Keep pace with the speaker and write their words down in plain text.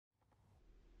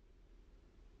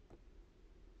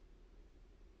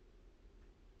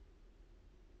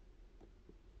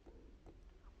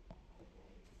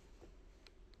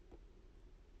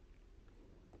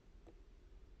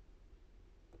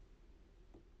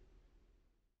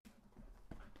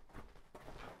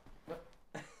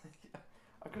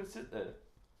got to sit there.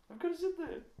 I've got to sit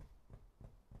there.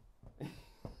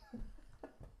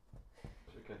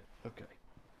 Okay. Okay.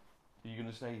 Are you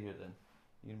gonna stay here then?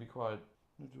 You gonna be quiet?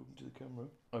 I'm talking to the camera.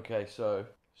 Okay, so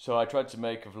I tried to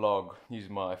make a vlog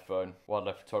using my iPhone,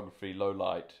 wildlife photography, low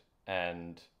light,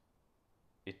 and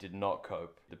it did not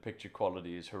cope. The picture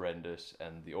quality is horrendous,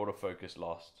 and the autofocus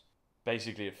lost.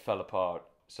 Basically, it fell apart.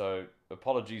 So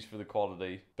apologies for the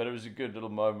quality, but it was a good little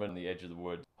moment on the edge of the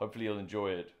woods. Hopefully you'll enjoy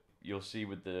it. You'll see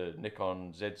with the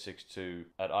Nikon Z6II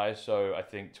at ISO, I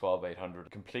think 12800,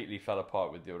 completely fell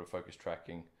apart with the autofocus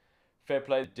tracking. Fair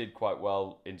play, it did quite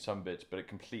well in some bits, but it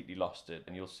completely lost it,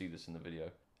 and you'll see this in the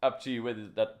video. Up to you whether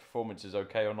that performance is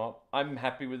okay or not. I'm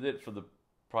happy with it for the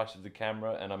price of the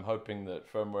camera, and I'm hoping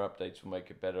that firmware updates will make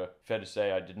it better. Fair to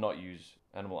say I did not use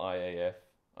Animal IAF.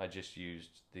 I just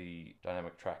used the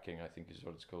dynamic tracking, I think is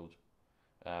what it's called.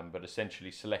 But essentially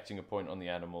selecting a point on the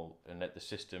animal and let the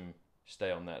system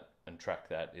stay on that and track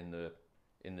that in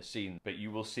the scene. But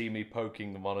you will see me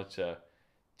poking the monitor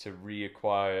to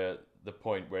reacquire the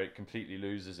point where it completely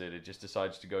loses it. It just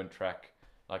decides to go and track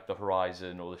like the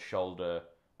horizon or the shoulder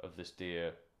of this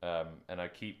deer. And I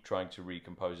keep trying to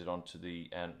recompose it onto the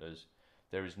antlers.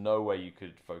 There is no way you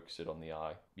could focus it on the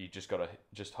eye. You just gotta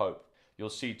hope. You'll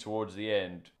see towards the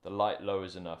end, the light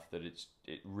lowers enough that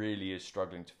it really is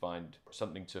struggling to find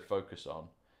something to focus on.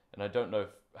 And I don't know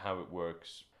how it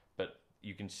works, but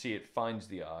you can see it finds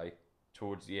the eye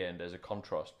towards the end as a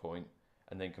contrast point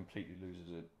and then completely loses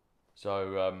it.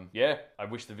 So yeah, I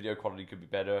wish the video quality could be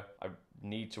better. I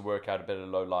need to work out a better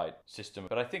low light system,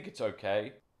 but I think it's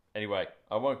okay. Anyway,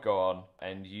 I won't go on,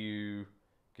 and you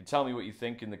can tell me what you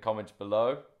think in the comments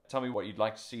below. Tell me what you'd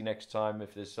like to see next time,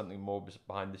 if there's something more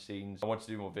behind the scenes. I want to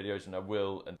do more videos, and I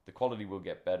will, and the quality will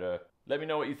get better. Let me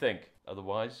know what you think.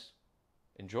 Otherwise,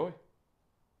 enjoy.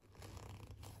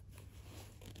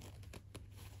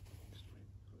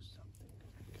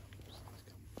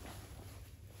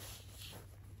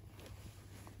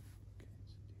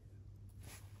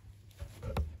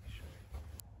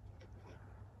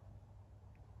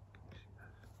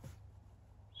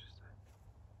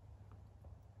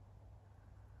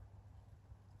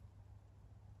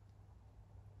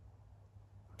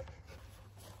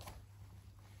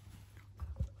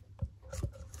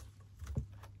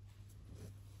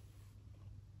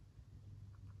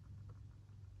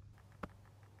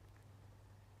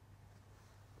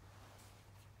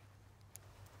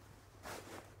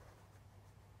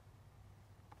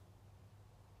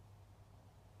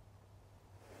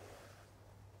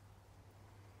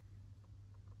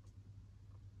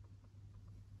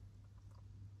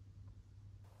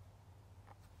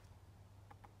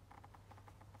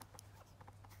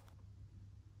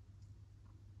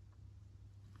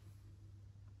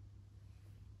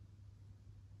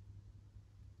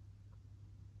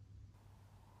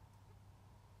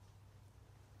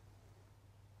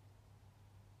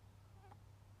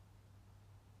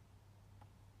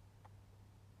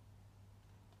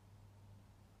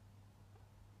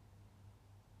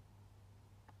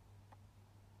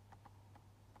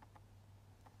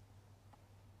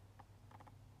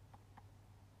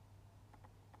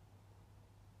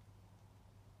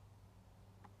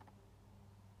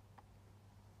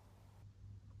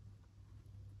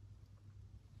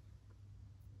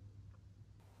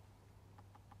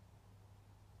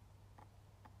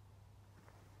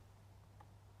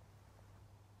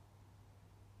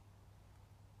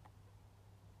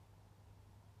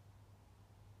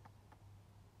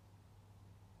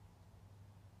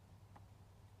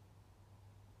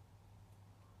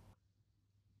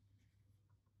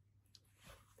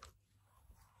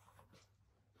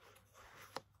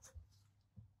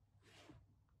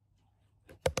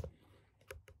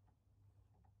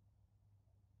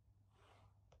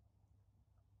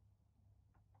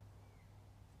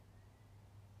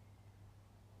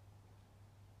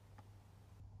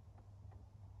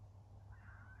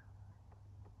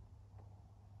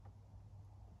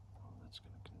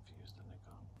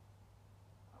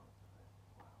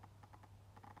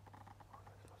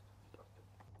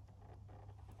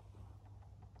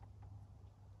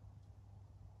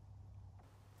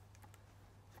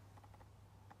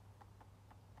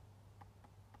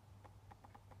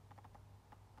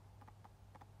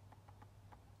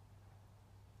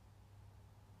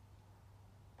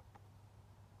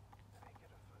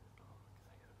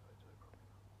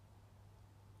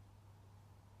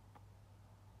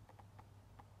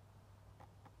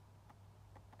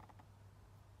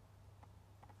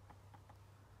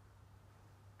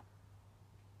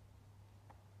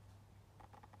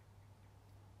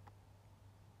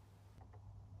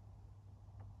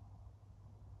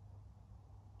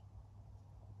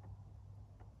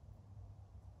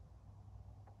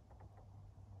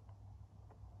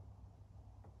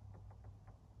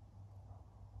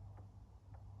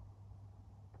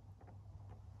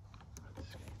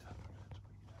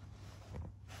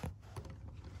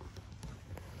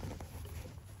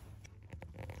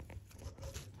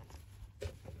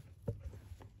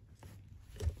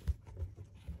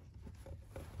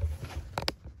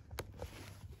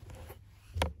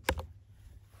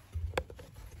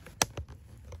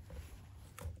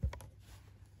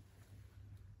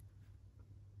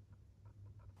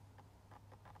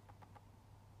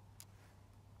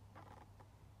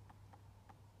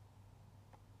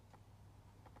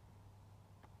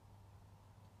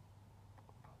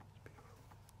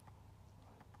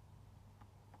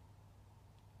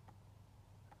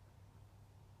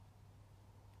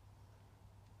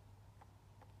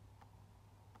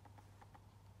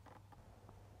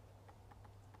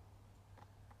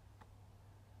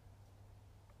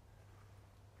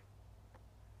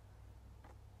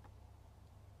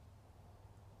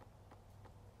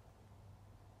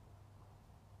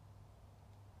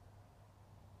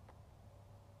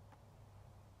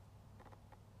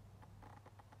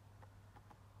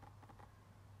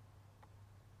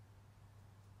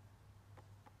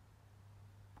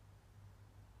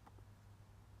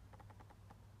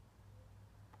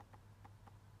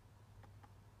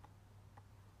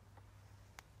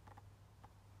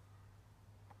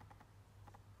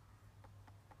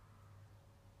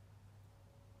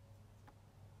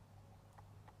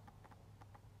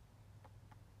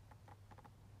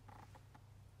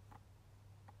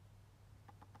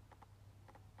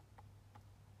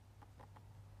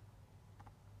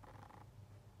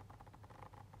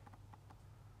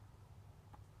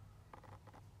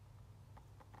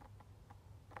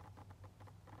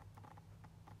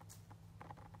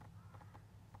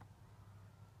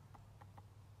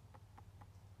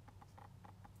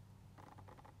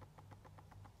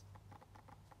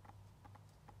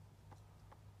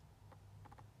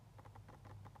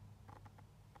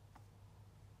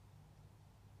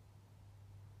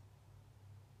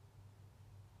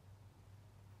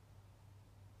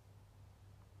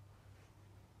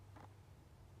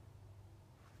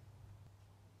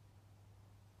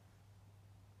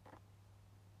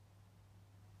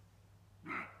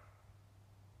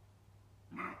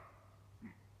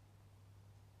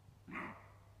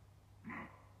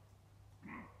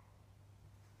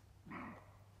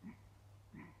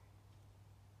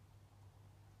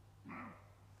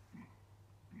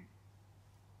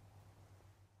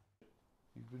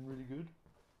 been really good.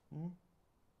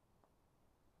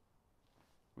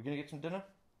 We're gonna get some dinner?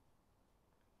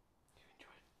 You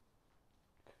enjoy it?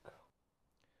 Good girl.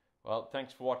 Well,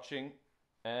 thanks for watching,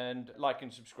 and like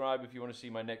and subscribe if you want to see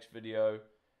my next video,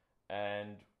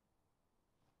 and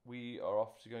we are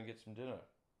off to go and get some dinner.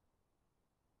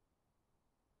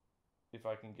 If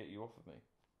I can get you off of me.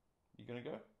 You gonna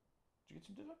go? Did you get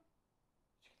some dinner?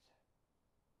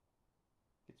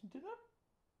 Did you get some dinner?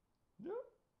 No?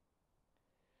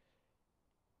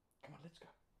 Come on, let's go.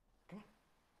 Come on.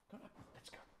 Come on, let's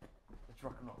go. Let's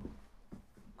rock and roll.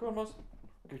 Go on, Moz.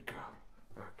 Good girl.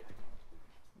 Okay.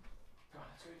 Come on,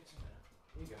 let's go get some dinner.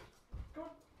 Here you go.